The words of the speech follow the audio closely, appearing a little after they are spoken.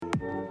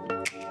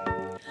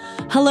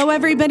Hello,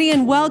 everybody,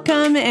 and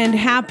welcome and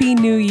Happy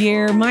New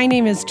Year. My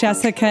name is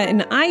Jessica,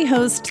 and I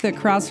host the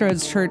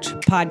Crossroads Church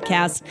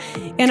podcast,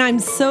 and I'm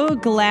so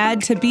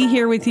glad to be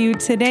here with you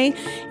today.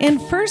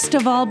 And first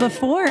of all,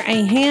 before I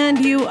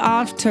hand you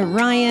off to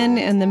Ryan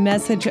and the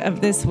message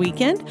of this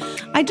weekend,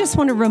 I just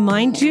want to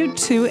remind you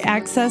to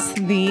access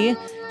the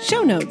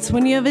show notes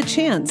when you have a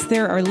chance.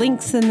 There are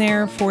links in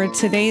there for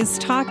today's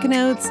talk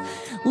notes,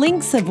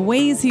 links of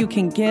ways you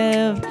can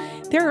give.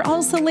 There are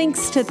also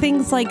links to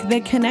things like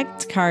the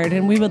Connect card,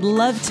 and we would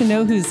love to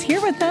know who's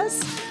here with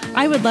us.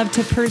 I would love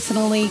to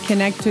personally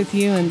connect with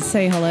you and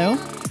say hello.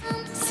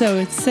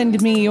 So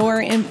send me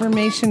your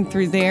information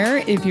through there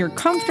if you're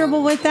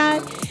comfortable with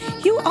that.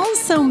 You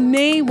also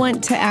may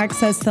want to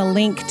access the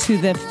link to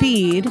the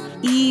Feed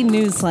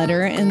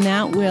e-newsletter, and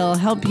that will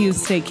help you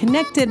stay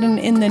connected and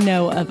in the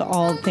know of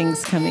all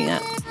things coming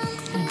up.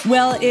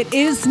 Well, it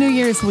is New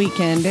Year's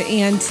weekend,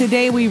 and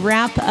today we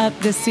wrap up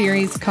the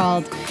series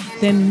called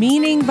The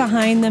Meaning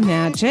Behind the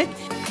Magic.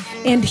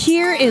 And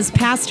here is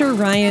Pastor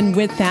Ryan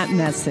with that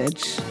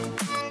message.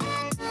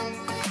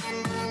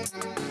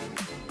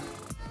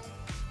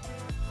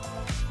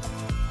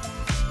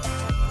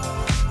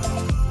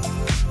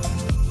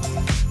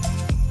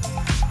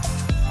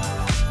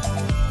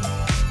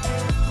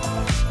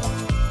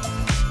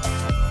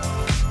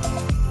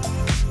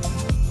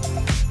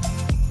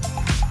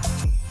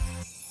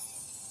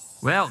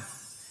 Well,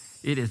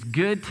 it is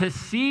good to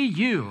see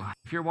you.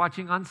 If you're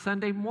watching on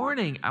Sunday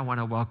morning, I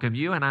want to welcome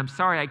you. And I'm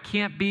sorry I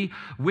can't be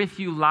with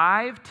you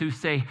live to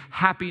say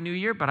Happy New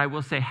Year, but I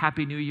will say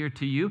Happy New Year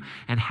to you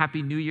and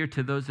Happy New Year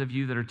to those of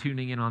you that are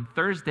tuning in on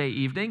Thursday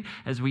evening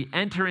as we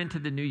enter into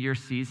the New Year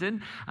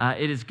season.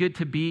 It is good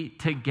to be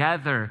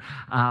together.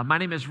 My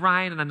name is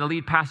Ryan, and I'm the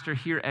lead pastor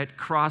here at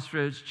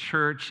Crossroads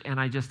Church, and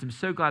I just am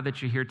so glad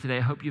that you're here today.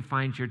 I hope you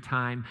find your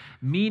time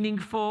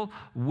meaningful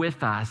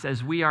with us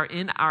as we are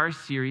in our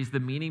series, The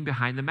Meaning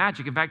Behind the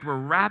Magic. In fact, we're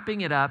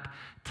wrapping it up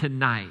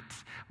tonight.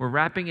 We're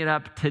wrapping it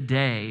up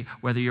today,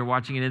 whether you're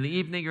watching it in the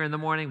evening or in the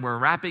morning. We're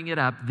wrapping it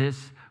up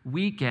this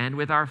weekend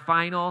with our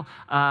final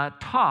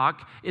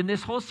talk in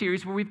this whole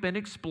series where we've been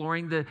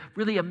exploring the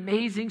really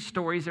amazing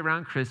stories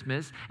around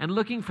Christmas and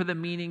looking for the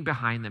meaning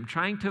behind them,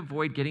 trying to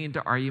avoid getting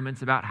into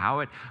arguments about how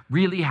it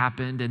really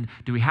happened and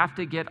do we have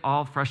to get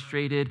all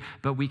frustrated,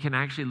 but we can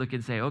actually look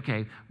and say,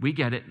 okay, we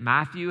get it.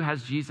 Matthew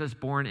has Jesus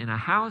born in a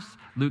house.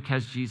 Luke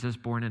has Jesus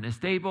born in a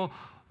stable.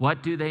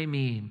 What do they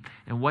mean?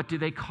 And what do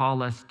they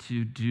call us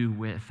to do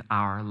with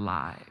our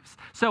lives?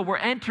 So we're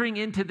entering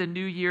into the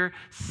New Year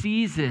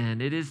season.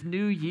 It is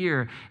New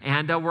Year.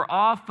 And we're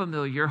all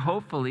familiar,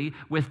 hopefully,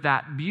 with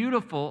that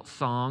beautiful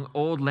song,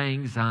 Auld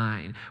Lang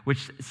Syne,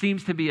 which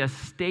seems to be a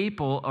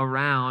staple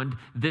around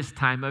this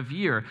time of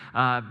year.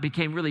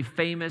 Became really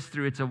famous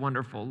through It's a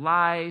Wonderful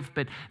Life.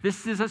 But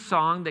this is a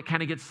song that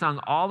kind of gets sung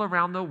all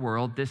around the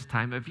world this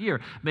time of year.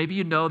 Maybe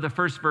you know the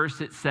first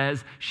verse. It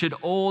says, "Should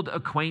old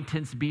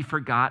acquaintance be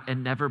forgotten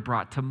and never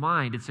brought to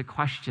mind?" It's a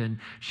question.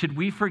 Should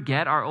we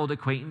forget our old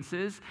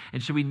acquaintances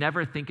and should we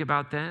never think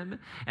about them?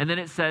 And then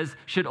it says,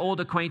 "Should old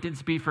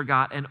acquaintance be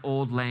forgot and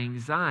Auld Lang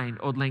Syne?"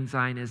 Auld Lang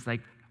Syne is like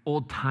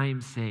old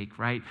time's sake,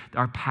 right?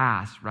 Our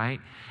past,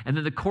 right? And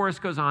then the chorus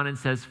goes on and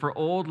says, "For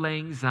Auld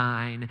Lang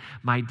Syne,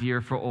 my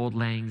dear, for Auld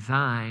Lang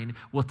Syne,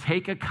 we'll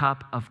take a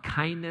cup of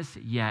kindness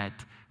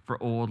yet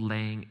for Auld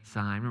Lang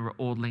Syne." Remember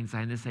Auld Lang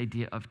Syne, this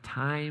idea of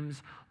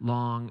times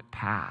long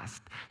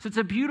past. So it's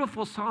a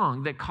beautiful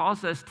song that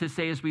calls us to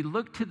say, as we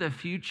look to the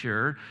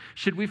future,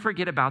 should we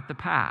forget about the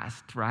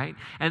past, right?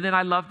 And then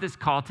I love this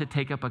call to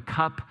take up a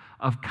cup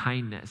of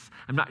kindness.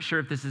 I'm not sure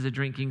if this is a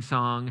drinking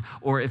song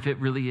or if it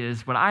really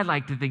is what I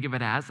like to think of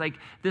it as, like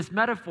this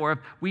metaphor of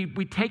we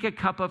take a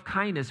cup of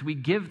kindness, we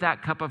give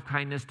that cup of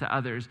kindness to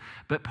others,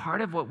 but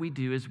part of what we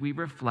do is we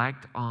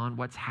reflect on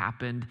what's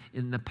happened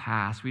in the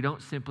past. We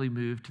don't simply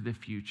move to the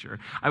future.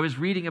 I was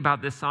reading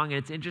about this song, and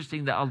it's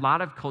interesting that a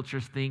lot of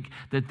cultures think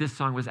that this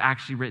song was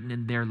actually written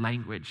in their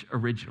language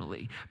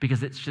originally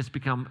because it's just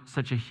become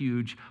such a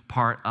huge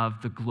part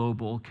of the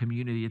global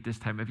community at this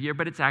time of year,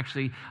 but it's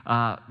actually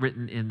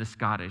written in the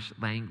Scottish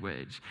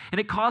language.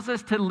 And it calls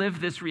us to live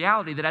this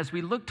reality that as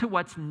we look to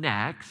what's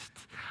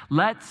next,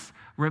 let's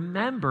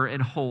remember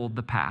and hold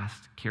the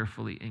past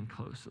carefully and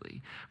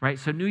closely, right?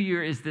 So New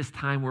Year is this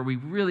time where we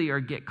really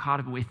get caught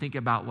up and we think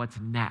about what's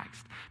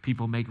next.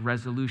 People make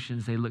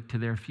resolutions. They look to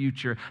their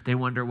future. They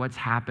wonder what's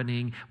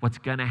happening, what's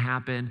going to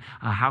happen.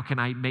 How can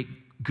I make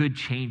good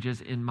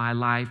changes in my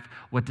life?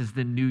 What does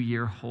the new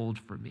year hold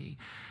for me?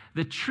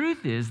 The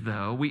truth is,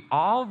 though, we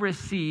all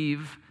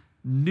receive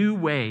new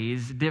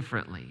ways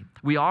differently.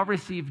 We all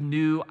receive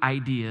new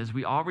ideas.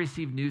 We all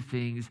receive new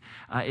things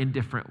in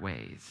different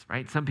ways,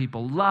 right? Some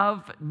people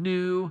love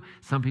new.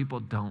 Some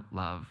people don't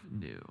love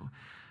new,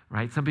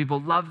 right? Some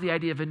people love the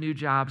idea of a new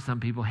job.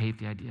 Some people hate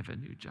the idea of a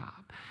new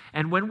job.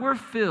 And when we're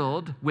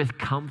filled with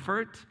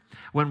comfort,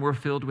 when we're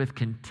filled with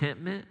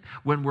contentment,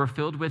 when we're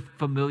filled with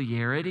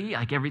familiarity,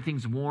 like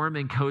everything's warm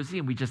and cozy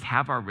and we just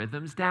have our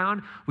rhythms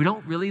down, we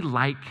don't really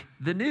like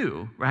the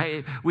new,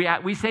 right?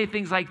 We say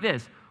things like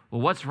this: well,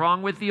 what's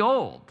wrong with the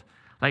old?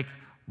 Like,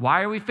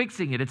 why are we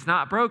fixing it? It's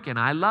not broken.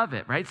 I love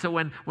it, right? So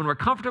when we're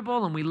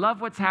comfortable and we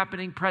love what's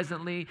happening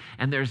presently,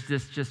 and there's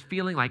this just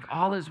feeling like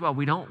all is well,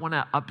 we don't want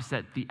to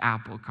upset the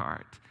apple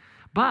cart.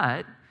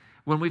 But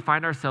when we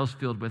find ourselves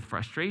filled with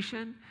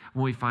frustration,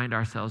 when we find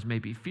ourselves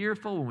maybe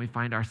fearful, when we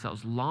find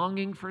ourselves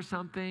longing for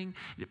something,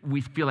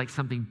 we feel like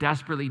something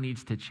desperately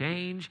needs to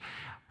change,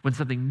 when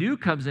something new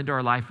comes into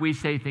our life, we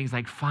say things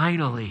like,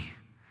 finally,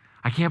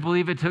 I can't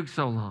believe it took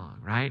so long,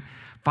 right?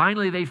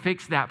 Finally, they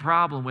fixed that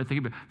problem with the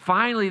computer.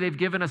 Finally, they've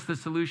given us the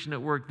solution at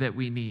work that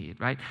we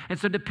need, right? And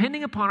so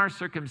depending upon our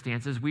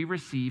circumstances, we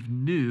receive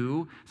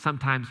new,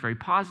 sometimes very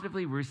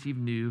positively, we receive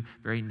new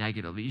very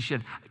negatively. You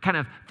should kind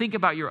of think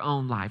about your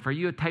own life. Are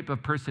you a type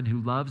of person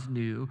who loves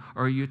new,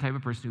 or are you a type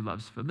of person who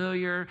loves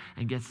familiar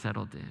and gets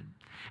settled in?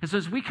 And so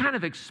as we kind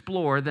of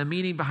explore the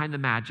meaning behind the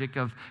magic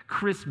of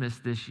Christmas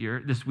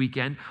this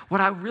weekend,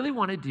 what I really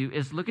want to do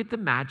is look at the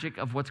magic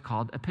of what's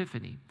called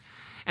Epiphany.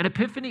 And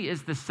Epiphany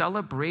is the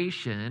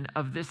celebration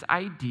of this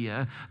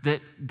idea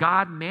that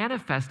God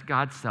manifests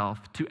God's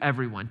self to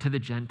everyone, to the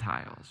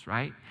Gentiles,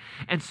 right?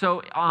 And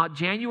so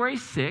January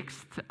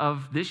 6th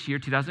of this year,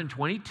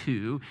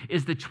 2022,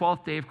 is the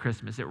 12th day of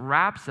Christmas. It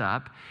wraps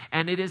up,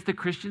 and it is the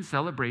Christian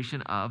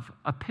celebration of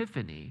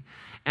Epiphany.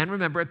 And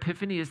remember,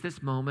 Epiphany is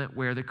this moment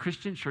where the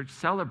Christian church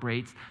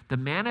celebrates the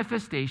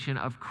manifestation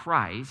of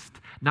Christ,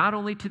 not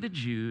only to the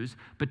Jews,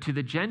 but to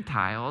the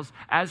Gentiles,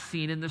 as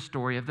seen in the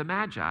story of the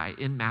Magi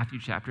in Matthew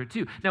chapter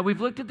 2. Now,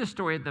 we've looked at the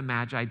story of the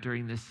Magi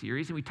during this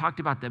series, and we talked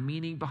about the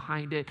meaning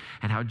behind it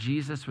and how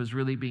Jesus was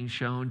really being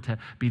shown to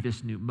be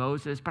this new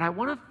Moses. But I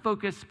want to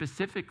focus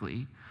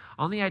specifically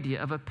on the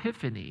idea of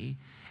Epiphany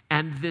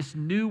and this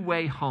new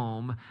way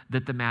home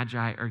that the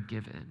Magi are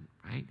given.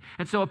 Right?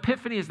 And so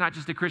Epiphany is not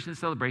just a Christian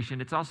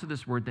celebration, it's also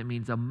this word that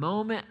means a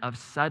moment of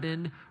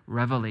sudden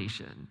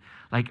revelation,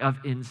 like of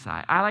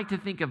insight. I like to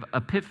think of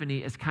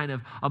Epiphany as kind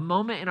of a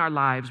moment in our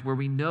lives where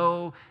we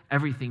know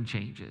everything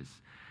changes,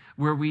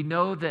 where we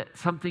know that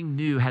something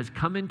new has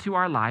come into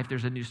our life.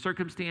 There's a new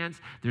circumstance,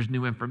 there's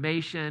new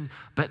information,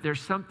 but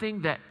there's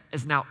something that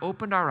has now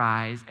opened our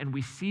eyes and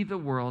we see the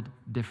world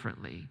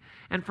differently.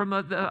 And from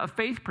a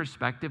faith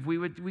perspective,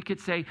 we could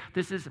say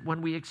this is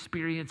when we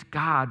experience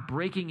God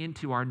breaking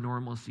into our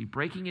normalcy,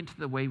 breaking into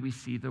the way we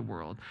see the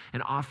world,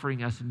 and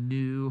offering us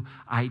new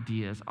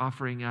ideas,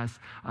 offering us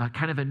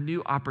kind of a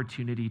new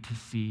opportunity to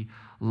see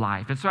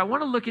life. And so I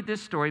want to look at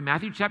this story,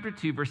 Matthew chapter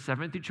 2, verse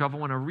 7 through 12. I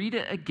want to read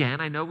it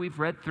again. I know we've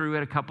read through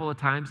it a couple of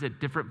times at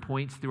different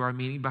points through our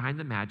meaning behind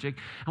the magic.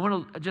 I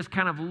want to just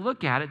kind of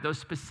look at it, though,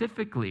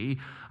 specifically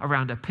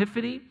around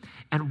Epiphany,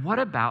 and what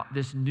about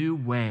this new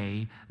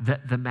way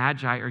that the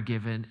Magi are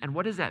given, and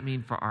what does that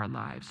mean for our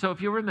lives? So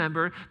if you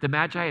remember, the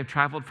Magi have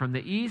traveled from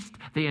the east.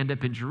 They end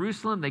up in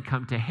Jerusalem. They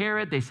come to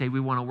Herod. They say, we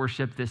want to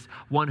worship this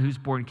one who's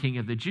born king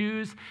of the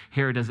Jews.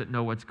 Herod doesn't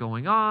know what's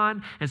going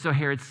on, and so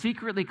Herod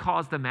secretly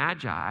calls the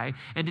Magi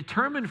and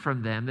determined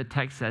from them, the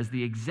text says,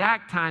 the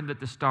exact time that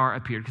the star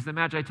appeared, because the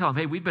Magi tell him,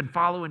 hey, we've been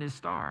following his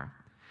star.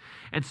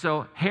 And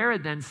so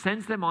Herod then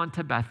sends them on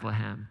to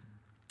Bethlehem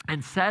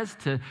and says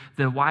to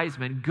the wise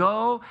men,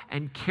 go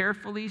and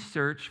carefully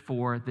search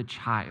for the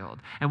child.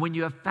 And when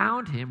you have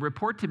found him,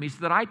 report to me so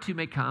that I too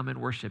may come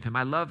and worship him.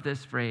 I love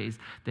this phrase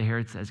that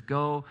Herod says,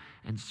 go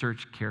and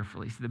search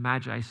carefully. So the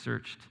Magi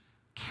searched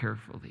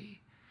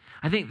carefully.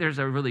 I think there's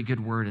a really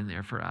good word in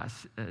there for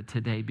us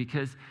today,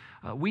 because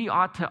we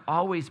ought to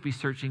always be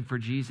searching for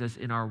Jesus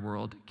in our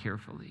world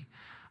carefully.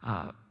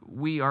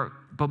 We are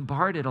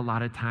bombarded a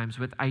lot of times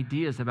with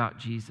ideas about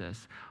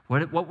Jesus.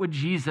 What would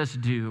Jesus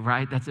do,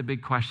 right? That's a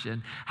big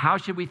question. How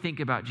should we think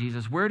about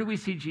Jesus? Where do we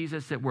see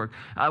Jesus at work?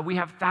 We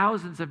have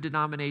thousands of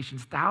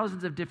denominations,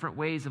 thousands of different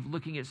ways of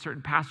looking at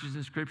certain passages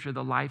in Scripture,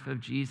 the life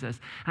of Jesus.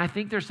 And I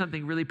think there's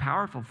something really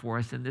powerful for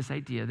us in this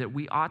idea that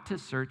we ought to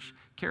search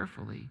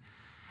carefully.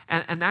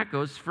 And that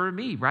goes for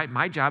me, right?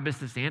 My job is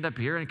to stand up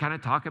here and kind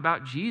of talk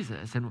about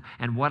Jesus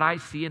and what I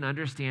see and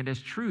understand as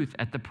truth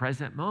at the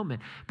present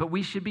moment. But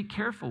we should be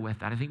careful with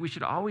that. I think we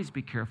should always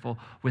be careful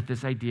with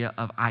this idea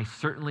of I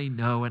certainly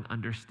know and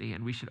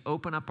understand. We should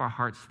open up our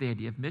hearts to the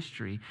idea of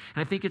mystery.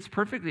 And I think it's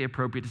perfectly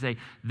appropriate to say,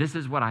 this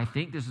is what I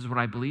think, this is what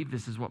I believe,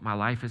 this is what my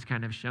life has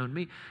kind of shown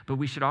me. But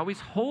we should always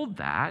hold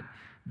that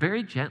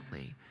very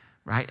gently,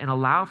 right? And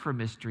allow for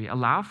mystery,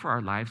 allow for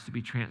our lives to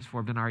be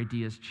transformed and our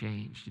ideas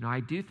changed. You know, I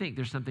do think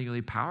there's something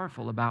really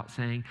powerful about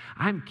saying,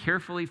 I'm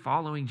carefully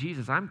following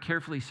Jesus. I'm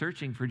carefully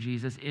searching for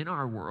Jesus in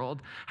our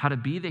world, how to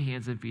be the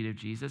hands and feet of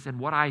Jesus. And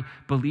what I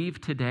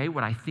believe today,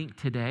 what I think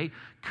today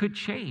could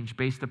change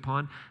based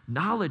upon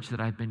knowledge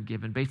that I've been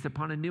given, based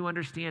upon a new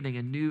understanding,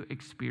 a new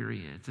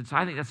experience. And so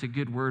I think that's a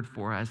good word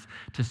for us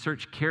to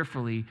search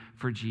carefully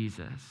for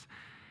Jesus.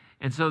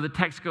 And so the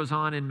text goes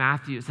on in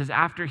Matthew. It says,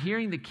 after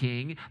hearing the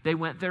king, they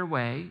went their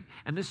way,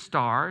 and the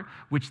star,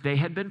 which they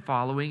had been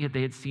following,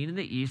 they had seen in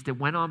the east, it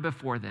went on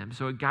before them.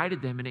 So it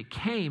guided them, and it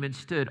came and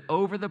stood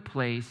over the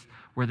place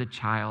where the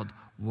child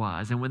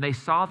was. And when they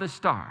saw the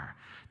star,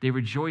 they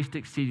rejoiced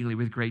exceedingly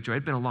with great joy. It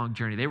had been a long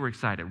journey. They were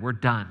excited. We're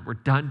done. We're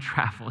done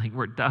traveling.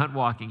 We're done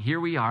walking. Here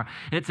we are.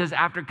 And it says,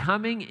 after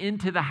coming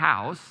into the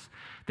house,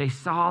 They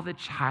saw the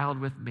child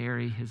with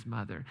Mary, his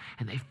mother,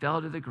 and they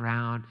fell to the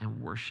ground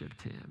and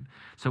worshiped him.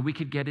 So we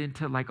could get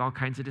into like all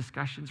kinds of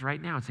discussions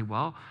right now and say,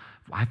 well,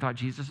 I thought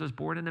Jesus was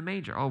born in a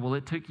manger. Oh, well,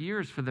 it took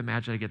years for the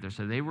Magi to get there.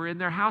 So they were in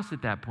their house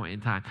at that point in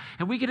time.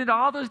 And we get into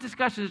all those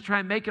discussions to try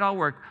and make it all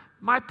work.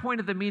 My point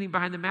of the meaning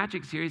behind the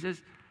Magic series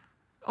is,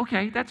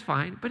 okay, that's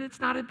fine, but it's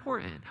not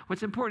important.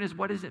 What's important is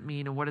what does it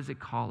mean and what does it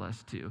call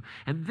us to?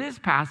 And this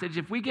passage,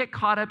 if we get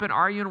caught up in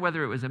arguing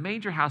whether it was a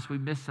manger house, we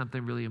miss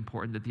something really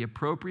important, that the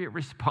appropriate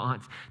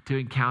response to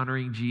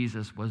encountering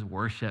Jesus was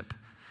worship.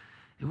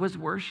 It was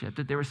worship,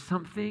 that there was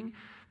something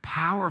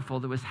powerful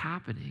that was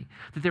happening,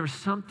 that there was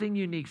something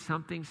unique,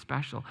 something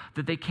special,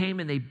 that they came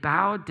and they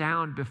bowed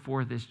down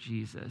before this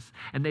Jesus,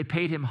 and they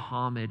paid him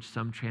homage,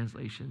 some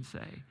translations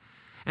say.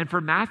 And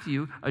for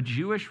Matthew, a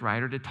Jewish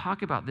writer, to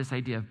talk about this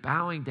idea of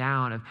bowing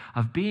down,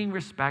 of being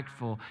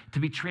respectful, to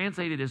be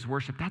translated as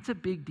worship, that's a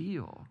big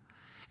deal.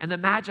 And the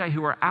Magi,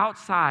 who are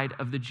outside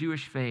of the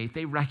Jewish faith,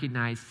 they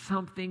recognize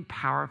something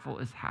powerful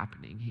is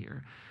happening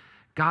here.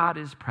 God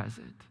is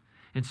present.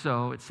 And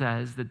so it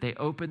says that they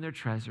opened their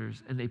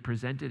treasures and they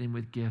presented him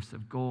with gifts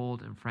of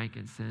gold and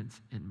frankincense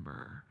and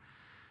myrrh.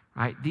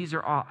 Right? These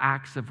are all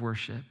acts of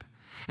worship.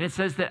 And it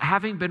says that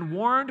having been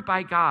warned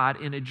by God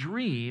in a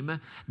dream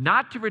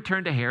not to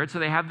return to Herod, so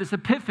they have this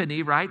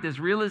epiphany, right? This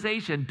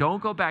realization,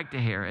 don't go back to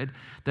Herod.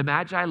 The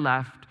Magi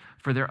left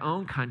for their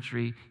own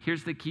country.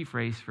 Here's the key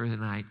phrase for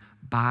tonight: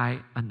 by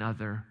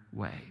another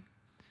way.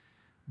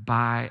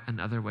 By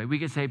another way. We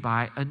could say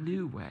by a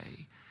new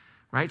way.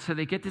 Right? So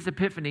they get this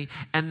epiphany,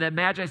 and the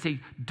Magi say,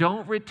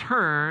 don't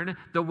return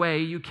the way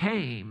you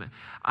came.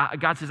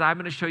 God says, I'm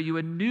going to show you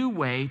a new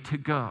way to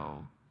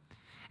go.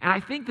 And I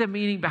think the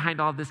meaning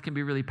behind all this can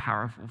be really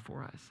powerful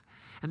for us.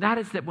 And that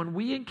is that when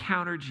we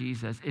encounter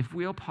Jesus, if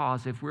we'll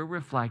pause, if we'll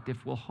reflect,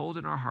 if we'll hold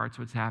in our hearts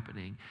what's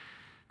happening,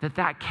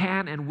 that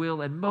can and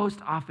will and most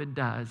often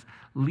does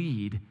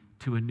lead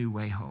to a new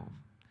way home.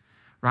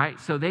 Right?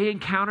 So they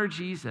encounter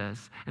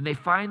Jesus and they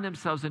find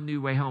themselves a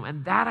new way home.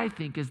 And that, I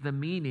think, is the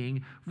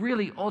meaning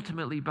really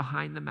ultimately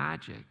behind the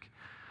magic.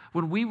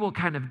 When we will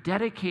kind of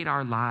dedicate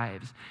our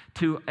lives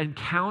to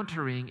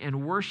encountering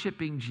and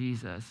worshiping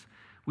Jesus,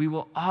 we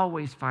will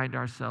always find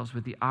ourselves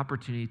with the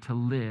opportunity to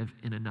live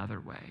in another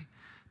way,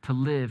 to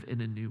live in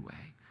a new way.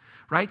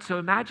 Right? So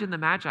imagine the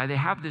Magi, they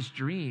have this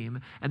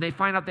dream, and they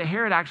find out that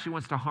Herod actually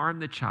wants to harm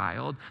the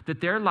child,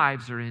 that their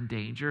lives are in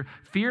danger.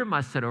 Fear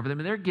must set over them,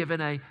 and they're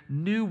given a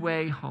new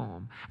way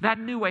home. That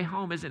new way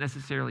home isn't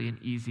necessarily an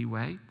easy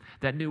way.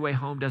 That new way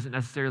home doesn't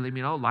necessarily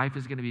mean, oh, life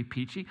is going to be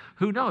peachy.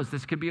 Who knows?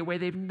 This could be a way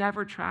they've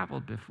never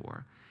traveled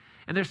before.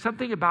 And there's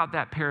something about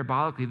that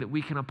parabolically that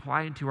we can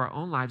apply into our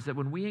own lives, that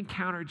when we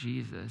encounter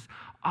Jesus,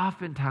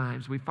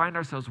 oftentimes we find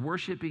ourselves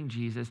worshiping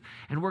Jesus,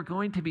 and we're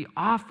going to be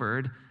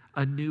offered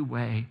a new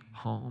way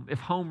home. If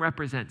home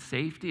represents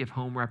safety, if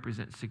home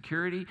represents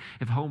security,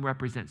 if home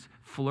represents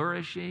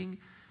flourishing,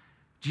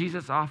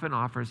 Jesus often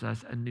offers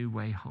us a new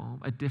way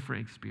home, a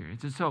different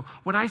experience. And so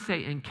when I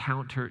say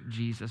encounter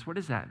Jesus, what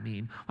does that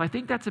mean? Well, I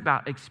think that's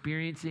about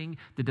experiencing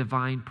the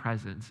divine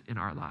presence in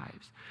our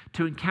lives.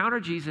 To encounter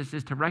Jesus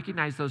is to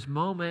recognize those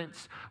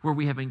moments where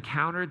we have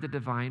encountered the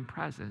divine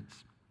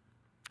presence.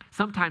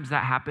 Sometimes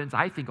that happens,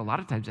 I think a lot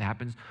of times it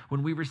happens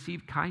when we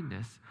receive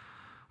kindness.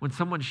 When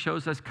someone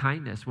shows us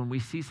kindness, when we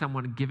see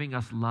someone giving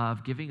us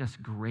love, giving us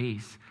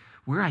grace,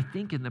 we're, I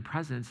think, in the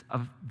presence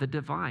of the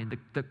divine.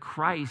 The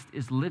Christ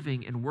is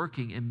living and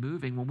working and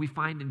moving. When we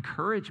find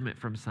encouragement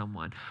from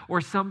someone or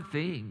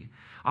something,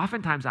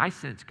 oftentimes I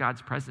sense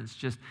God's presence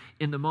just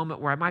in the moment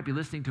where I might be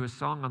listening to a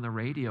song on the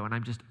radio and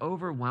I'm just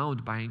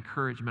overwhelmed by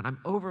encouragement. I'm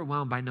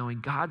overwhelmed by knowing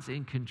God's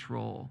in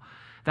control.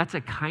 That's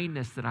a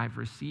kindness that I've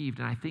received,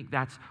 and I think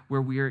that's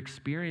where we are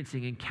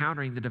experiencing,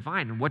 encountering the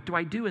divine. And what do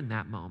I do in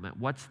that moment?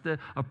 What's the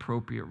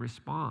appropriate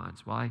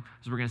response? Well,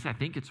 as we're going to say, I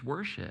think it's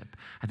worship.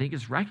 I think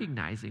it's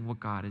recognizing what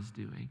God is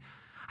doing.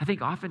 I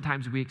think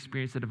oftentimes we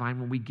experience the divine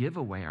when we give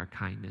away our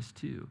kindness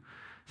too.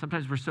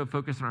 Sometimes we're so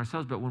focused on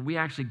ourselves, but when we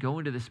actually go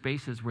into the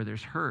spaces where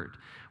there's hurt,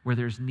 where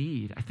there's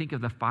need, I think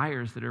of the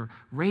fires that are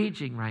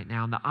raging right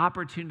now and the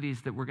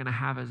opportunities that we're going to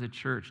have as a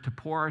church to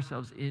pour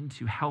ourselves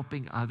into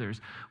helping others.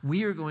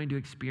 We are going to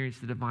experience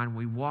the divine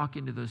when we walk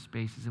into those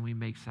spaces and we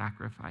make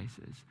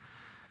sacrifices.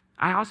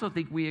 I also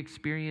think we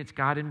experience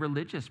God in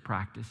religious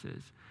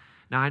practices.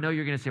 Now, I know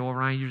you're going to say, well,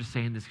 Ryan, you're just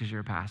saying this because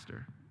you're a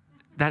pastor.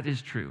 That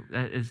is true.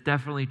 That is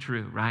definitely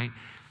true, right?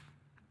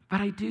 But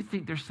I do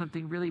think there's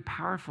something really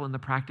powerful in the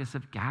practice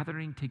of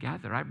gathering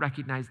together. I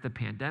recognize the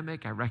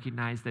pandemic. I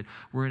recognize that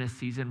we're in a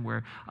season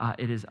where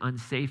it is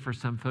unsafe for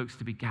some folks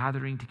to be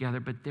gathering together,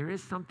 but there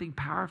is something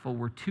powerful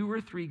where 2 or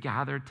 3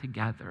 gather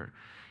together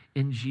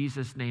in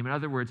Jesus' name. In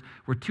other words,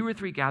 where 2 or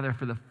 3 gather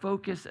for the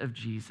focus of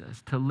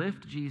Jesus, to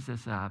lift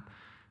Jesus up.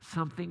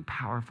 Something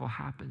powerful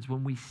happens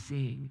when we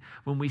sing,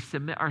 when we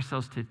submit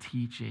ourselves to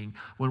teaching,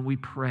 when we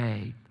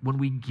pray, when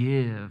we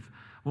give,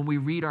 when we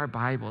read our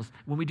Bibles.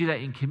 When we do that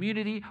in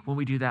community, when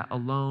we do that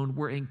alone,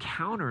 we're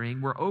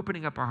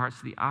opening up our hearts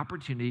to the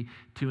opportunity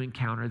to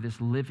encounter this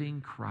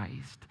living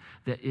Christ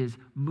that is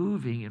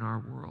moving in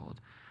our world.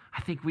 I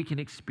think we can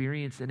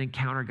experience and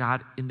encounter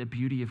God in the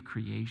beauty of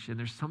creation.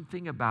 There's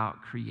something about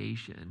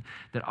creation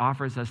that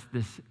offers us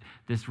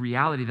this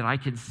reality that I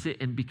can sit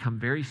and become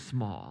very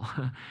small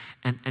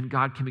and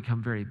God can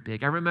become very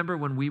big. I remember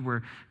when we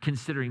were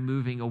considering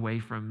moving away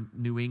from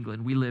New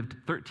England, we lived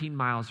 13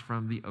 miles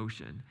from the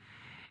ocean.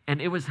 And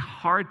it was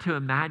hard to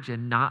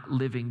imagine not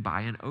living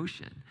by an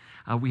ocean.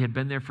 We had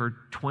been there for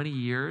 20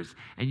 years,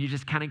 and you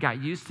just kind of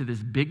got used to this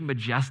big,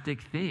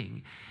 majestic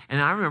thing. And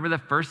I remember the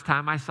first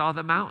time I saw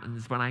the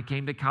mountains when I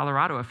came to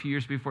Colorado a few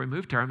years before we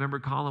moved here. I remember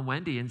calling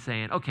Wendy and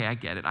saying, okay, I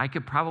get it. I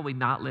could probably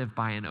not live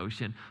by an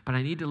ocean, but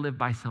I need to live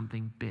by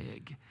something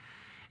big.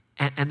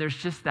 And there's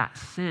just that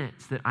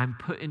sense that I'm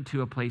put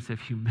into a place of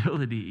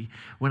humility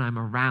when I'm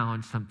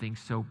around something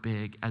so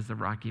big as the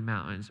Rocky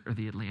Mountains or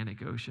the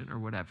Atlantic Ocean or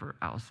whatever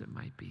else it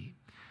might be.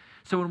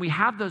 So when we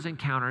have those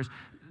encounters,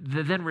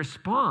 the then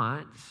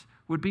response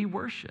would be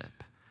worship.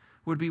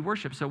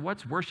 So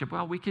what's worship?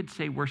 Well, we could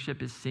say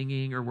worship is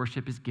singing, or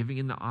worship is giving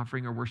in the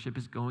offering, or worship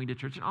is going to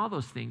church, and all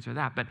those things are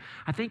that. But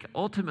I think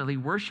ultimately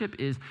worship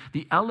is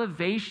the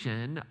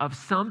elevation of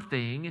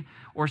something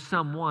or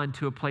someone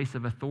to a place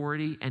of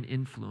authority and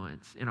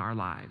influence in our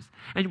lives.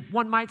 And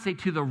one might say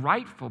to the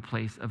rightful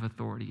place of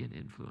authority and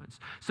influence.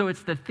 So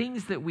it's the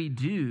things that we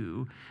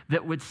do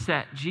that would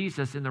set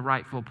Jesus in the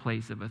rightful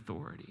place of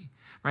authority.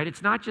 Right?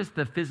 It's not just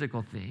the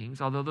physical things,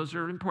 although those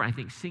are important. I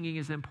think singing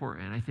is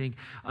important. I think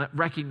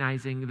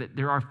recognizing that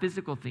there are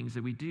physical things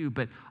that we do,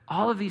 but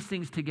all of these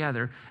things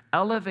together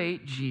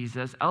elevate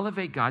Jesus,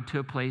 elevate God to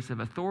a place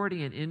of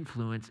authority and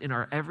influence in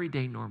our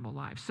everyday normal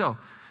lives. So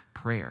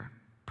prayer.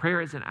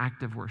 Prayer is an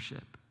act of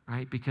worship,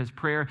 right? Because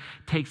prayer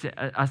takes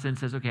us and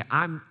says, okay,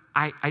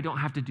 I don't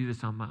have to do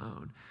this on my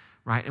own.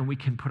 Right? And we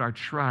can put our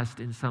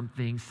trust in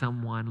something,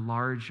 someone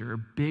larger,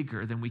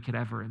 bigger than we could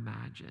ever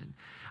imagine.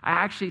 I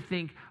actually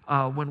think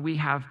when we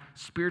have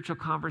spiritual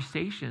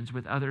conversations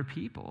with other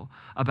people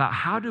about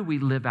how do we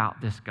live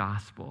out this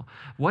gospel,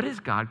 what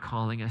is God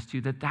calling us to,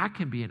 that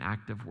can be an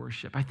act of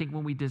worship. I think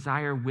when we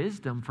desire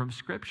wisdom from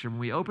Scripture, when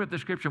we open up the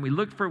Scripture and we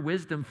look for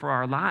wisdom for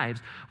our lives,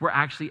 we're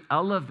actually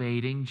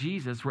elevating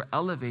Jesus, we're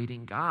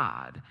elevating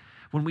God.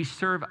 When we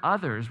serve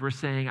others, we're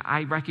saying,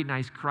 I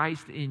recognize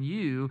Christ in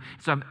you,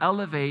 so I'm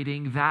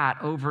elevating that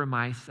over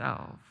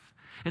myself.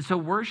 And so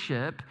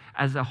worship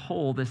as a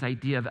whole, this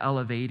idea of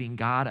elevating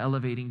God,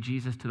 elevating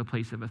Jesus to the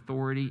place of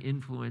authority,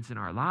 influence in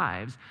our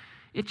lives,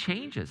 it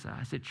changes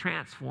us. It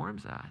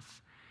transforms us.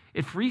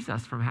 It frees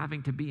us from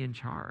having to be in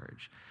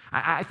charge.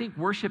 I think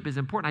worship is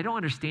important. I don't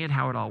understand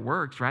how it all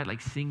works, right?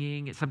 Like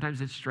singing, sometimes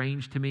it's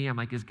strange to me. I'm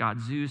like, is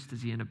God Zeus?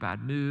 Is he in a bad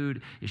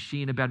mood? Is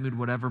she in a bad mood?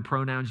 Whatever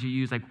pronouns you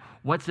use, like,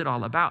 what's it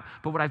all about?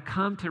 But what I've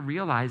come to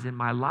realize in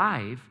my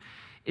life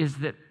is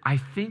that I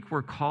think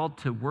we're called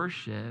to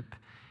worship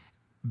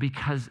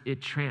because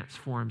it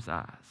transforms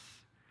us.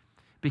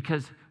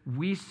 Because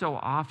we so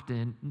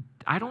often,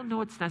 I don't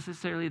know it's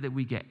necessarily that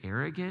we get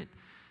arrogant,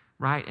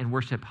 right? And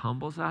worship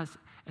humbles us,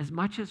 as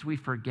much as we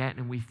forget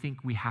and we think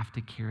we have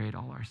to carry it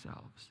all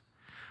ourselves.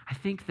 I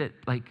think that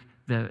like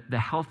the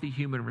healthy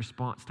human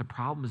response to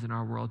problems in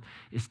our world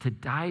is to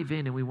dive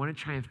in and we want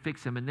to try and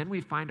fix them. And then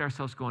we find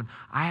ourselves going,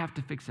 I have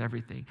to fix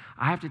everything.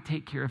 I have to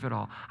take care of it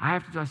all. I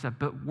have to do stuff.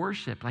 But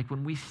worship, like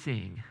when we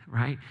sing,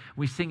 right?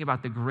 We sing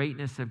about the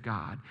greatness of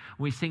God.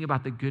 When we sing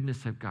about the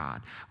goodness of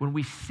God. When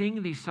we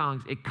sing these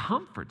songs, it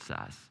comforts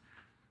us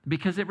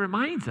because it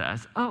reminds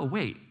us, oh,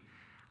 wait,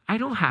 I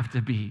don't have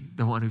to be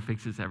the one who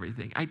fixes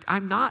everything.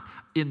 I'm not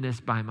in this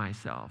by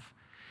myself.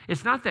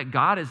 It's not that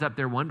God is up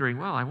there wondering,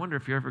 well, I wonder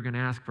if you're ever going to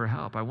ask for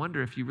help. I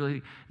wonder if you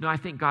really... No, I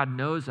think God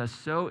knows us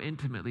so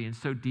intimately and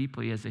so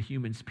deeply as a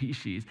human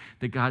species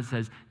that God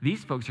says,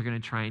 these folks are going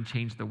to try and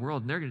change the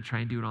world, and they're going to try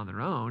and do it on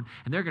their own,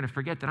 and they're going to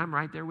forget that I'm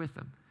right there with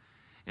them.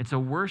 And so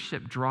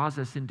worship draws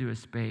us into a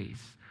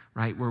space,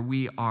 right, where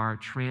we are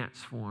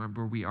transformed,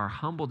 where we are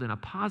humbled in a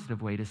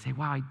positive way to say,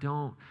 wow, I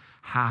don't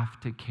have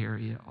to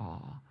carry it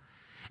all.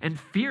 And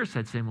fear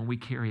sets in when we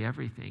carry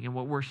everything. And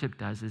what worship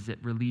does is it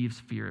relieves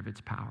fear of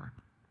its power.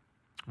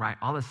 Right?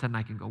 All of a sudden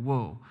I can go,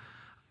 whoa,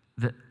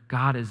 that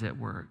God is at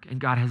work, and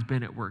God has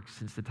been at work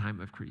since the time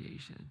of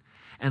creation.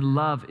 And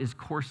love is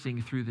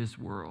coursing through this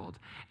world,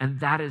 and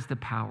that is the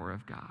power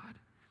of God.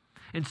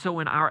 And so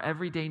in our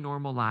everyday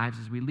normal lives,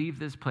 as we leave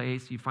this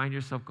place, you find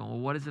yourself going, well,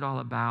 what is it all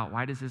about?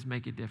 Why does this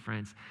make a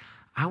difference?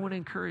 I want to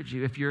encourage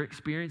you, if you're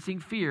experiencing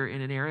fear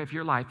in an area of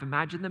your life,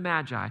 imagine the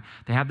Magi.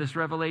 They have this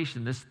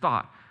revelation, this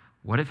thought.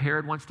 What if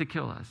Herod wants to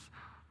kill us?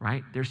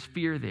 Right? There's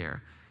fear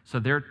there. So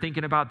they're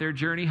thinking about their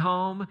journey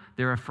home.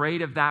 They're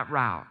afraid of that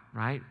route,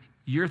 right?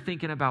 You're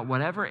thinking about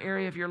whatever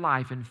area of your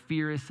life and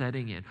fear is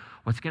setting in.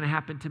 What's going to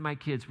happen to my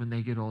kids when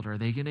they get older? Are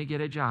they going to get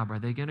a job? Are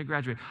they going to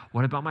graduate?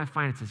 What about my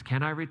finances?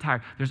 Can I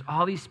retire? There's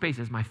all these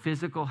spaces, my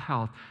physical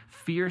health.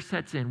 Fear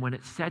sets in. When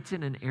it sets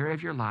in an area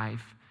of your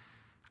life,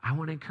 I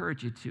want to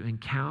encourage you to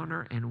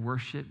encounter and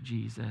worship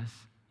Jesus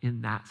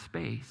in that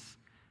space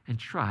and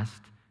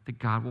trust that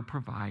God will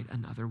provide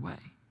another way.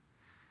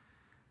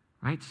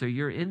 Right? So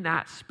you're in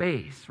that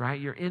space,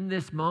 right? You're in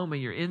this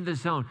moment, you're in the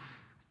zone.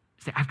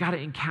 Say, I've got to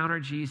encounter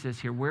Jesus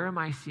here. Where am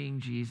I seeing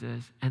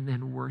Jesus? And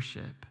then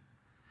worship.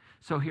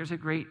 So here's a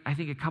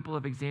couple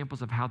of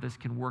examples of how this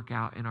can work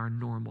out in our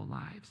normal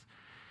lives.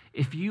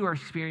 If you are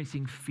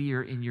experiencing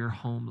fear in your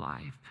home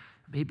life,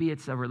 maybe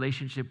it's a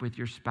relationship with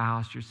your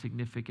spouse, your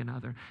significant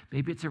other.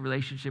 Maybe it's a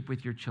relationship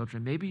with your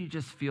children. Maybe you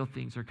just feel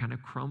things are kind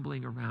of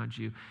crumbling around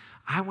you.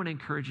 I want to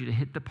encourage you to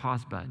hit the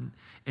pause button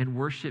and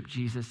worship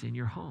Jesus in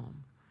your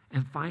home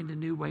and find a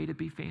new way to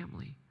be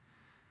family,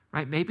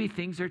 right? Maybe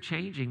things are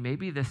changing.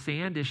 Maybe the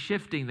sand is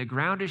shifting. The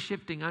ground is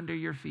shifting under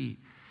your feet.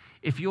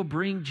 If you'll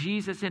bring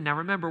Jesus in. Now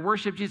remember,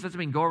 worship Jesus doesn't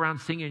mean go around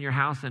singing in your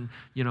house and,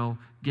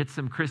 get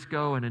some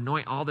Crisco and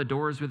anoint all the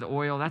doors with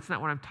oil. That's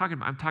not what I'm talking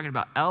about. I'm talking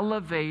about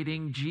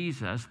elevating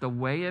Jesus, the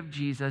way of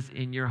Jesus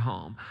in your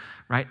home,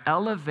 right?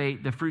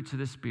 Elevate the fruits of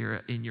the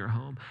Spirit in your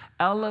home.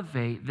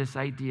 Elevate this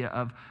idea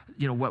of,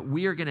 what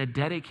we are going to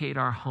dedicate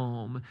our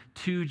home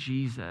to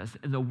Jesus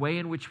and the way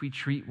in which we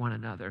treat one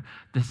another,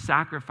 the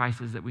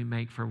sacrifices that we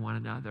make for one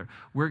another.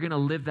 We're going to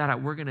live that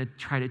out. We're going to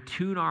try to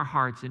tune our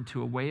hearts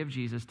into a way of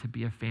Jesus to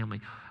be a family.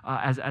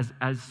 As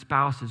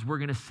spouses, we're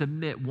going to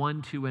submit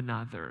one to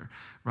another,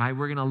 right?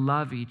 We're going to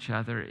love each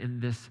other in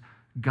this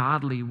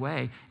godly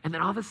way. And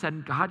then all of a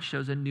sudden, God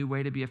shows a new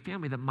way to be a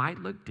family that might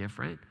look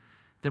different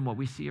than what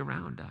we see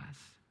around us.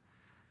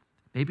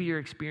 Maybe you're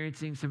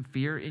experiencing some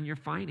fear in your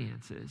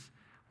finances.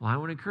 Well, I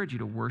want to encourage you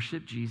to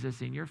worship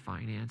Jesus in your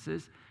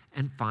finances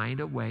and find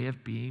a way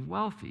of being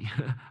wealthy,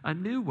 a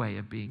new way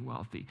of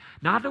benot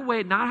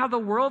how the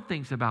world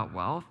thinks about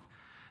wealth,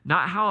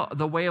 not how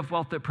the way of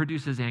wealth that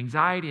produces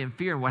anxiety and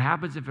fear. And what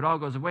happens if it all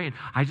goes away? And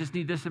I just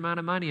need this amount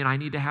of money, and I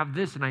need to have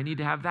this, and I need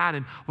to have that.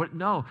 And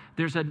no,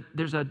 there's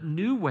a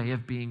new way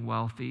of being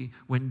wealthy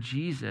when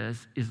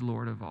Jesus is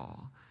Lord of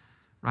all.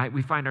 Right?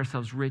 We find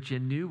ourselves rich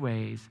in new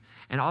ways,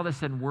 and all of a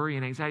sudden worry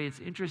and anxiety. It's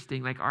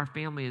interesting, our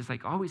family has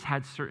always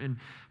had certain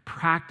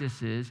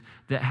practices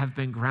that have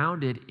been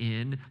grounded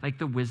in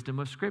the wisdom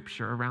of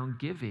Scripture around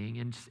giving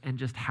and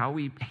just how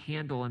we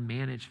handle and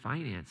manage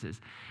finances.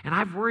 And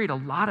I've worried a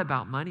lot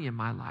about money in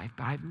my life,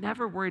 but I've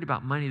never worried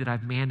about money that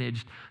I've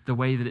managed the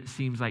way that it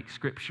seems like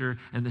Scripture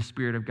and the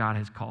Spirit of God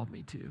has called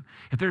me to.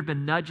 If there have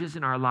been nudges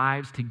in our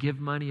lives to give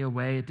money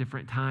away at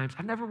different times,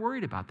 I've never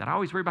worried about that. I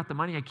always worry about the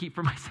money I keep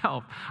for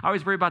myself. I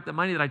always worry about the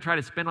money that I try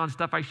to spend on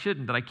stuff I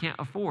shouldn't, that I can't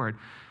afford.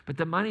 But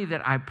the money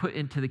that I put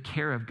into the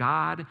care of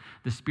God,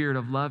 the Spirit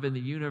of love in the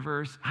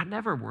universe, I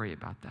never worry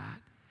about that.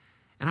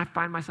 And I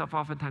find myself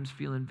oftentimes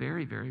feeling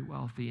very, very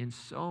wealthy in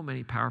so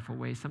many powerful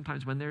ways,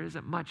 sometimes when there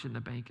isn't much in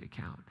the bank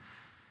account.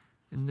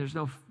 And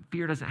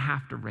fear doesn't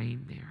have to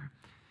reign there.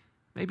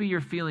 Maybe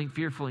you're feeling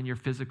fearful in your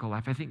physical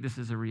life. I think this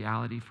is a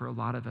reality for a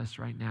lot of us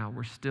right now.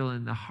 We're still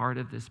in the heart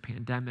of this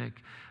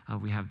pandemic.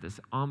 We have this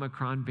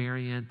Omicron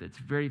variant that's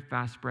very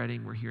fast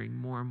spreading. We're hearing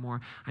more and more.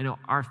 I know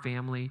our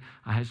family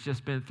has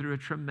just been through a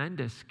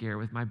tremendous scare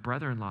with my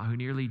brother-in-law who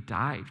nearly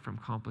died from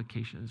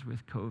complications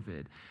with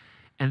COVID.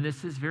 And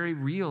this is very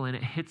real, and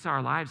it hits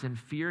our lives, and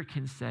fear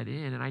can set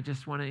in. And I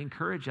just want to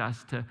encourage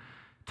us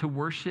to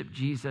worship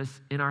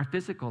Jesus in our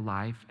physical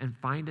life and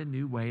find a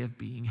new way of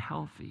being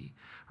healthy,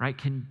 right?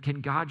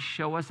 Can God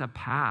show us a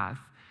path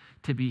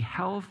to be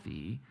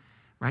healthy,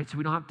 right? So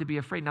we don't have to be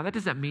afraid. Now, that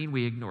doesn't mean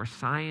we ignore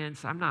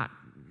science.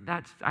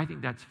 I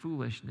think that's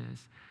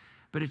foolishness.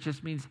 But it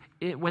just means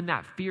when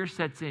that fear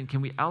sets in, can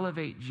we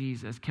elevate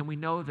Jesus? Can we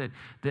know that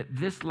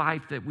this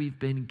life that we've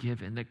been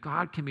given, that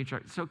God can be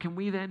trusted? So can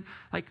we then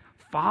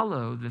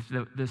follow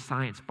the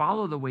science,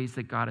 follow the ways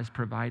that God has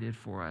provided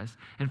for us,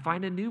 and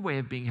find a new way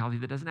of being healthy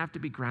that doesn't have to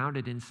be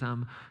grounded in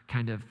some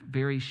kind of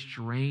very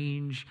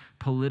strange,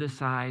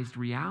 politicized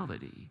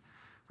reality,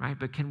 right?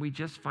 But can we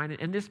just find it?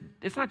 And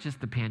it's not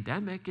just the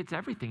pandemic, it's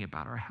everything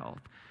about our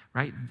health,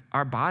 right?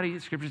 Our body,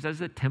 Scripture says,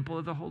 is a temple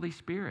of the Holy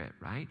Spirit,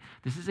 right?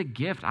 This is a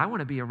gift. I want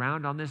to be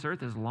around on this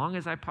earth as long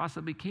as I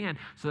possibly can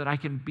so that I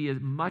can be as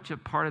much a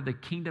part of the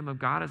kingdom of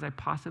God as I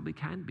possibly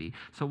can be.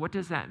 So what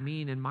does that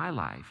mean in my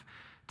life?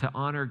 To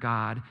honor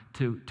God,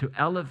 to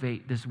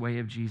elevate this way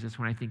of Jesus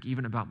when I think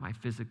even about my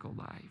physical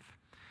life.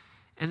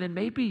 And then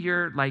maybe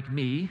you're like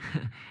me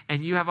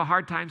and you have a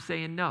hard time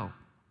saying no.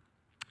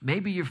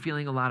 Maybe you're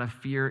feeling a lot of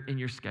fear in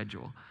your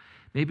schedule.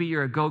 Maybe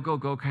you're a go, go,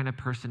 go kind of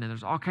person and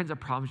there's all kinds of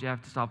problems you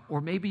have to solve.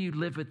 Or maybe you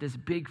live with this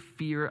big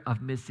fear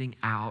of missing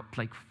out,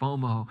 like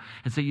FOMO.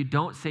 And so you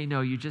don't say no,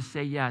 you just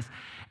say yes.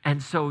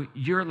 And so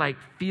you're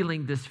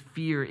feeling this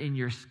fear in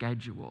your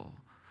schedule.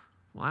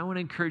 Well, I want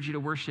to encourage you to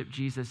worship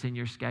Jesus in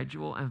your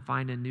schedule and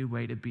find a new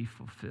way to be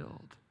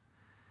fulfilled,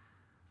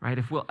 right?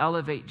 If we'll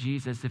elevate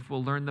Jesus, if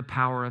we'll learn the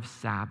power of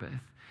Sabbath,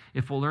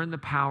 if we'll learn the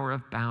power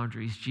of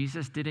boundaries.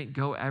 Jesus didn't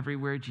go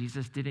everywhere.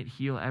 Jesus didn't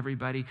heal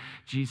everybody.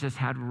 Jesus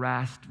had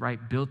rest,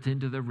 right, built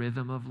into the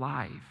rhythm of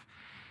life.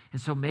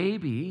 And so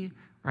maybe,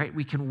 right,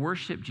 we can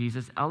worship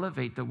Jesus,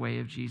 elevate the way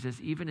of Jesus,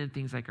 even in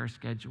things like our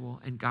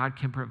schedule, and God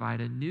can provide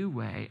a new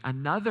way,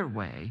 another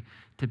way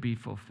to be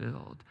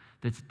fulfilled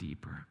that's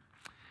deeper.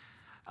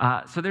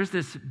 So there's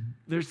this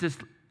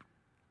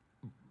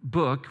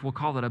book, we'll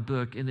call it a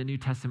book, in the New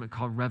Testament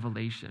called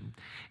Revelation.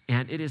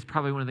 And it is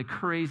probably one of the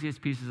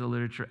craziest pieces of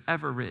literature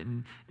ever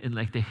written in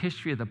like the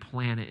history of the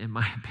planet, in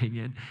my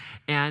opinion.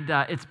 And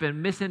it's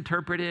been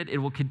misinterpreted. It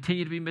will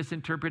continue to be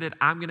misinterpreted.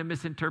 I'm going to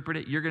misinterpret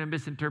it. You're going to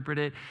misinterpret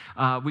it.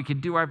 We can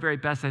do our very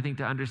best, I think,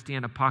 to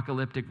understand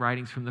apocalyptic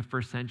writings from the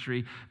first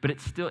century, but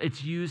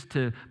it's used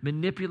to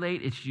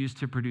manipulate. It's used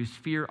to produce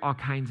fear, all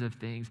kinds of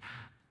things.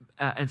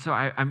 And so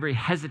I'm very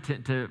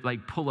hesitant to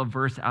like pull a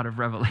verse out of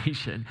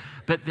Revelation,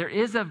 but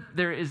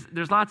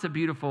there's lots of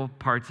beautiful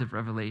parts of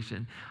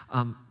Revelation.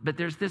 But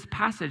there's this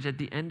passage at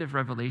the end of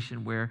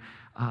Revelation where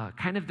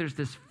there's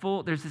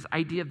this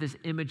idea of this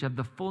image of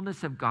the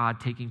fullness of God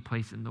taking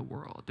place in the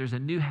world. There's a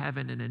new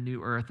heaven and a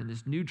new earth, and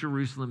this new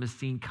Jerusalem is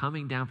seen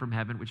coming down from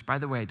heaven, which, by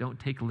the way, I don't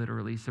take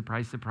literally.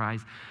 Surprise,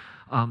 surprise.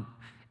 And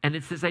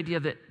it's this idea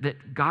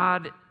that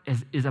God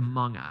is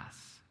among us,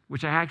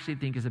 which I actually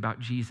think is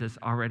about Jesus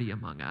already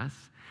among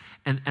us,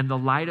 and the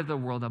light of the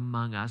world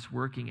among us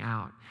working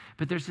out.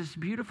 But there's this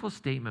beautiful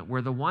statement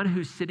where the one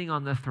who's sitting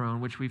on the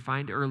throne, which we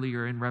find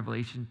earlier in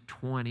Revelation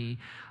 20,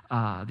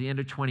 the end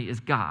of 20,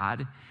 is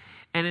God.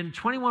 And in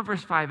 21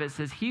 verse 5, it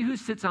says, "He who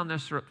sits on the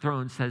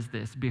throne says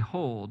this,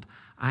 'Behold,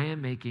 I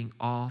am making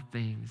all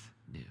things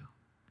new.'"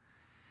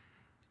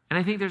 And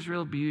I think there's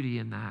real beauty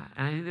in that.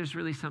 And I think there's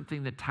really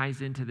something that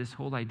ties into this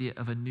whole idea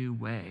of a new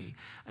way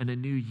and a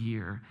new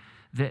year.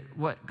 That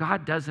what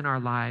God does in our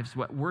lives,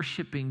 what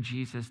worshiping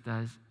Jesus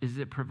does, is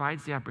it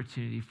provides the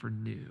opportunity for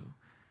new.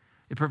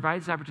 It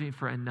provides the opportunity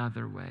for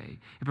another way.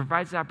 It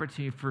provides the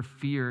opportunity for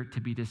fear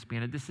to be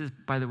disbanded. This is,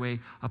 by the way,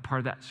 a part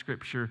of that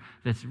scripture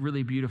that's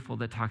really beautiful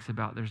that talks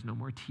about there's no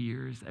more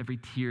tears. Every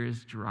tear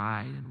is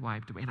dried and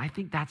wiped away. And I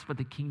think that's what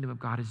the kingdom of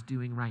God is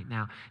doing right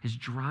now, is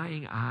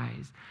drying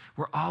eyes.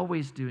 We're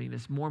always doing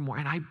this more and more.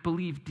 And I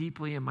believe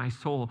deeply in my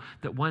soul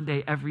that one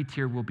day every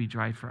tear will be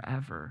dried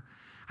forever.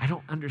 I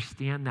don't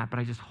understand that, but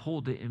I just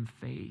hold it in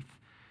faith.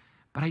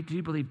 But I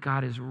do believe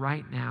God is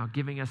right now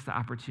giving us the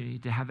opportunity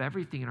to have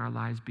everything in our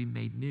lives be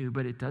made new,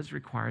 but it does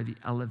require the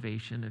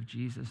elevation of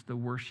Jesus, the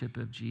worship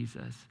of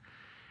Jesus.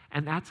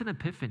 And that's an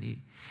epiphany.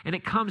 And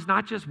it comes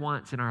not just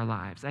once in our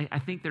lives. I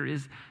think there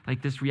is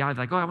like this reality,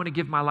 like, I want to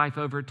give my life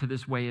over to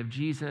this way of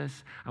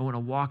Jesus. I want to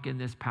walk in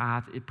this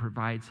path. It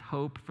provides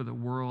hope for the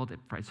world. It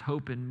provides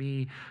hope in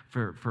me,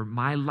 for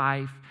my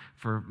life,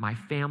 for my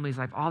family's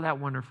life, all that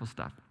wonderful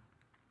stuff.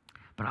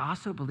 But I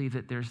also believe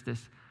that there's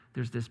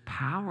this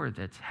power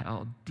that's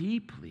held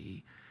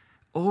deeply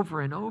over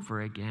and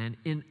over again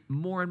in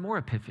more and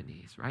more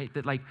epiphanies, right?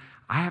 That like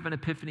I have an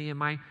epiphany in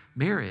my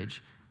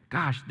marriage.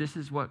 Gosh, this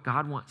is what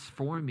God wants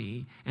for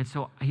me. And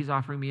so he's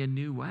offering me a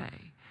new way.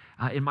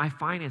 In my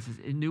finances,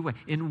 a new way.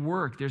 In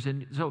work, there's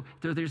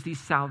these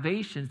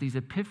salvations, these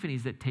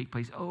epiphanies that take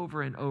place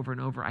over and over and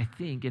over, I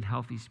think, in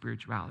healthy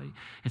spirituality.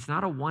 It's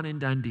not a one and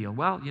done deal.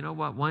 Well, you know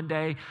what? One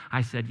day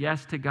I said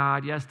yes to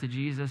God, yes to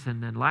Jesus,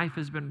 and then life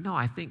has been, no,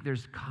 I think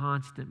there's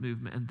constant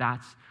movement, and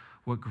that's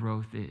what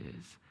growth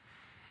is.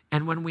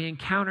 And when we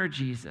encounter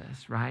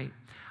Jesus, right?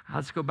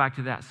 Let's go back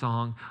to that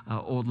song,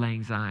 Auld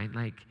Lang Syne,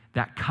 like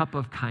that cup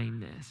of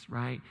kindness,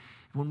 right?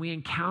 When we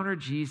encounter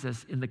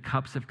Jesus in the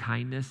cups of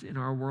kindness in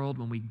our world,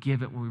 when we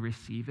give it, when we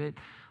receive it,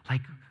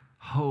 like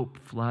hope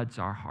floods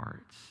our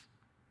hearts.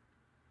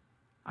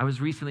 I was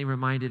recently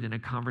reminded in a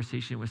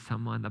conversation with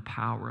someone the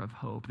power of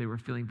hope. They were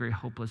feeling very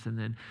hopeless, and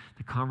then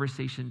the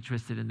conversation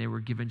twisted, and they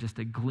were given just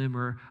a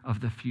glimmer of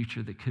the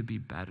future that could be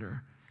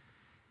better.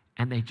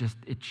 And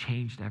it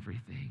changed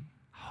everything.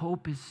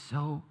 Hope is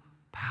so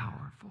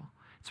powerful.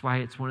 It's why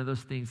it's one of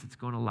those things that's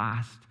going to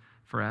last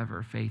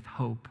forever: faith,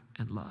 hope,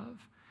 and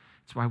love.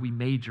 It's why we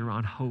major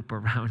on hope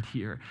around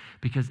here,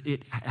 because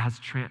it has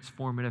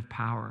transformative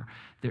power.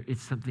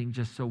 It's something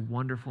just so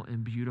wonderful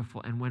and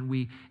beautiful. And when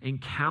we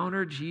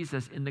encounter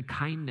Jesus in the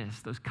kindness,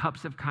 those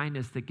cups of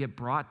kindness that get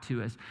brought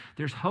to us,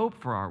 there's hope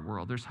for our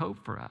world. There's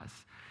hope for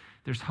us.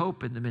 There's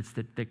hope in the midst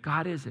that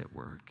God is at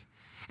work.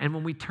 And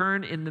when we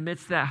turn in the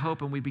midst of that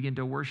hope and we begin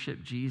to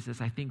worship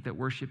Jesus, I think that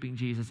worshiping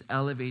Jesus,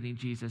 elevating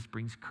Jesus,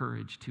 brings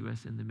courage to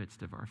us in the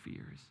midst of our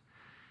fears.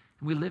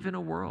 And we live in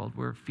a world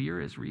where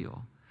fear is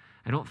real.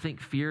 I don't think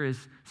fear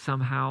is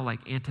somehow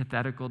like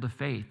antithetical to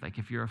faith. Like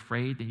if you're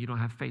afraid, then you don't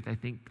have faith. I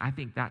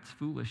think that's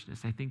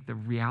foolishness. I think the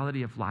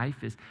reality of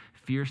life is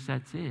fear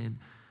sets in,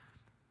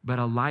 but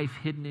a life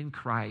hidden in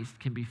Christ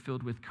can be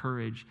filled with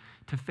courage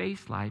to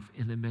face life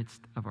in the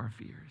midst of our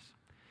fears.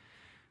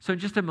 So in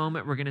just a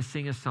moment, we're going to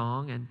sing a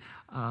song.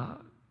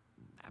 And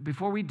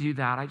before we do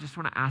that, I just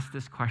want to ask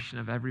this question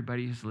of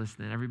everybody who's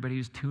listening, everybody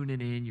who's tuning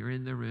in, you're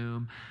in the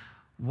room.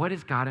 What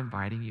is God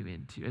inviting you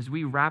into? As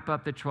we wrap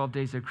up the 12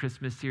 Days of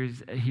Christmas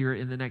series here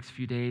in the next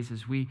few days,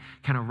 as we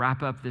kind of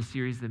wrap up this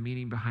series, The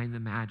Meaning Behind the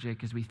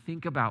Magic, as we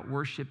think about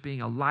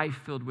worshiping, a life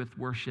filled with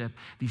worship,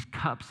 these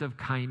cups of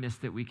kindness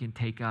that we can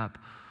take up,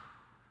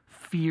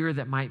 fear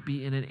that might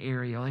be in an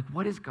area, like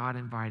what is God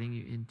inviting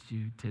you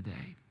into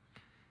today?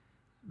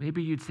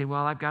 Maybe you'd say,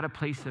 well, I've got a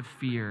place of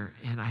fear,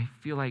 and I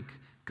feel like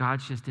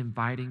God's just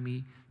inviting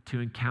me to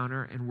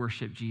encounter and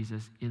worship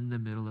Jesus in the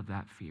middle of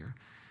that fear.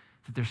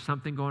 that there's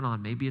something going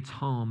on. Maybe it's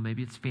home,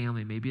 maybe it's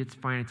family, maybe it's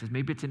finances,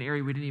 maybe it's an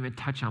area we didn't even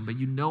touch on, but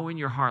you know in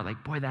your heart,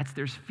 like, boy,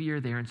 there's fear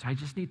there. And so I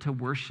just need to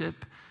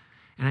worship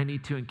and I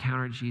need to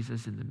encounter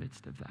Jesus in the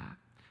midst of that.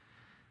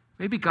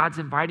 Maybe God's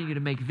inviting you to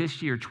make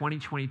this year,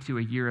 2022,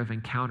 a year of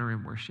encounter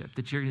and worship,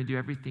 that you're going to do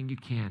everything you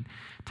can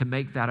to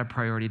make that a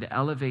priority, to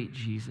elevate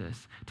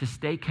Jesus, to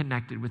stay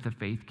connected with the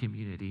faith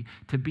community,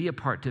 to be a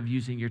part of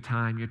using your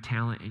time, your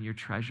talent, and your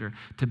treasure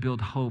to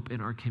build hope in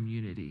our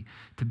community,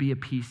 to be a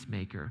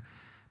peacemaker,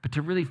 but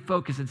to really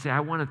focus and say, I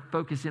want to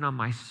focus in on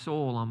my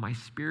soul, on my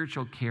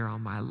spiritual care,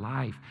 on my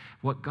life,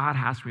 what God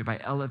has for me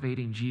by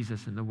elevating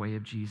Jesus in the way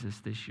of Jesus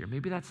this year.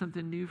 Maybe that's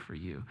something new for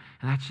you,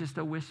 and that's just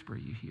a whisper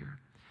you hear.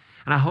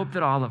 And I hope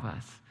that all of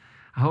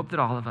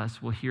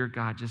us will hear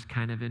God just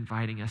kind of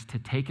inviting us to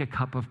take a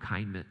cup of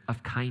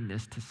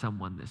kindness to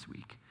someone this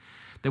week.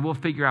 That we'll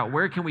figure out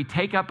where can we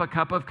take up a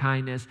cup of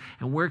kindness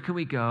and where can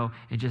we go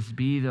and just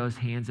be those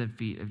hands and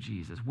feet of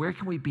Jesus? Where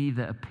can we be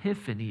the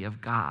epiphany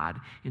of God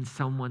in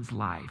someone's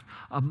life?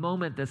 A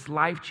moment that's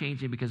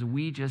life-changing because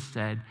we just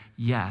said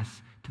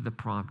yes to the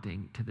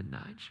prompting, to the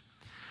nudge.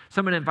 So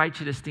I'm going to invite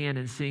you to stand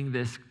and sing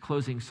this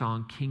closing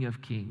song, King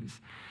of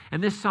Kings.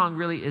 And this song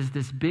really is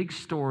this big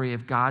story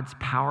of God's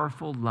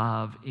powerful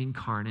love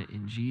incarnate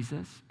in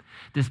Jesus,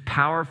 this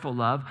powerful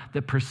love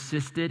that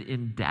persisted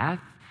in death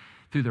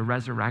through the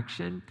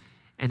resurrection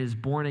and is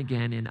born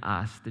again in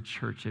us, the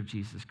church of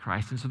Jesus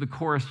Christ. And so the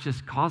chorus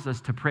just calls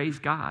us to praise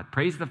God,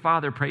 praise the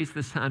Father, praise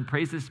the Son,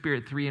 praise the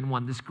Spirit, three in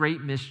one, this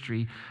great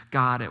mystery,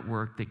 God at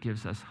work that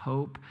gives us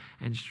hope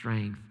and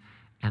strength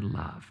and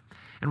love.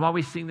 And while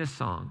we sing this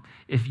song,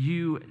 if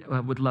you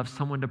would love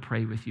someone to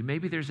pray with you,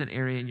 maybe there's an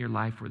area in your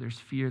life where there's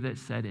fear that's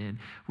set in.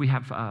 We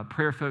have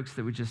prayer folks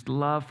that would just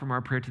love from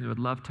our prayer team that would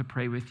love to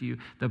pray with you.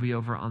 They'll be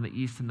over on the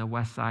east and the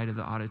west side of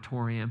the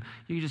auditorium.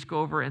 You can just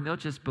go over and they'll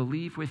just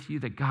believe with you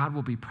that God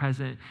will be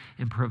present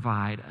and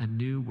provide a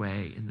new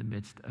way in the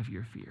midst of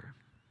your fear.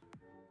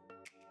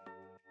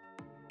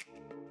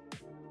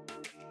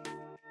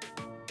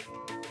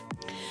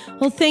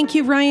 Well, thank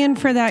you, Ryan,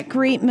 for that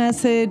great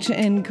message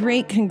and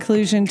great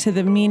conclusion to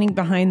the meaning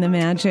behind the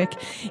magic.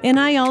 And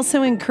I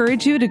also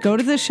encourage you to go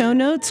to the show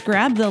notes,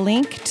 grab the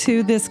link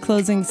to this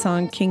closing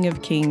song, King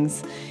of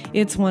Kings.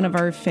 It's one of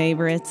our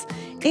favorites.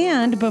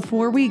 And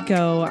before we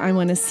go, I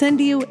want to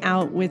send you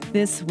out with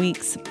this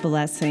week's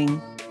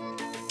blessing.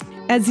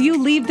 As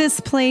you leave this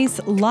place,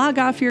 log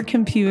off your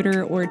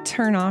computer or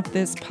turn off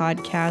this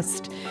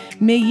podcast.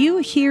 May you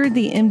hear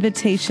the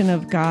invitation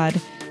of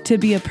God to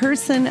be a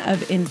person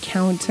of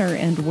encounter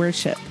and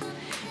worship.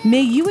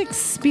 May you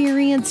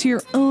experience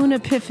your own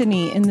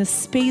epiphany in the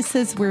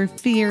spaces where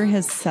fear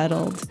has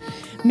settled.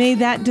 May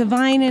that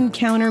divine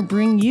encounter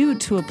bring you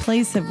to a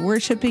place of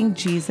worshiping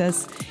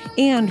Jesus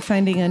and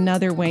finding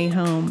another way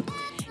home.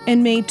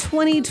 And may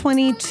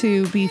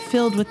 2022 be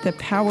filled with the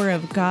power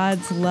of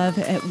God's love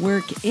at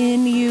work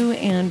in you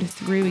and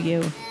through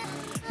you.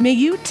 May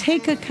you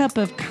take a cup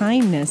of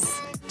kindness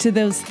to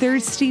those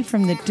thirsty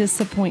from the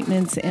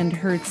disappointments and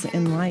hurts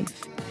in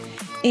life.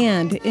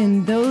 And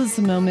in those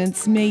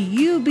moments, may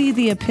you be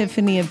the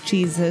epiphany of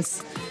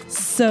Jesus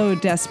so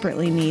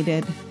desperately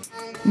needed.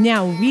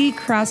 Now, we,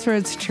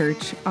 Crossroads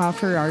Church,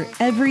 offer our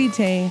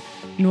everyday,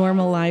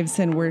 normal lives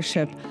in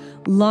worship,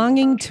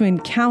 longing to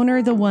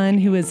encounter the one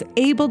who is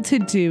able to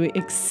do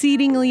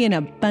exceedingly and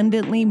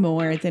abundantly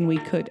more than we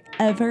could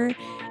ever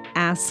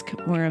ask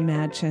or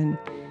imagine.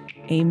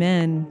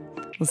 Amen.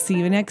 We'll see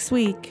you next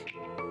week.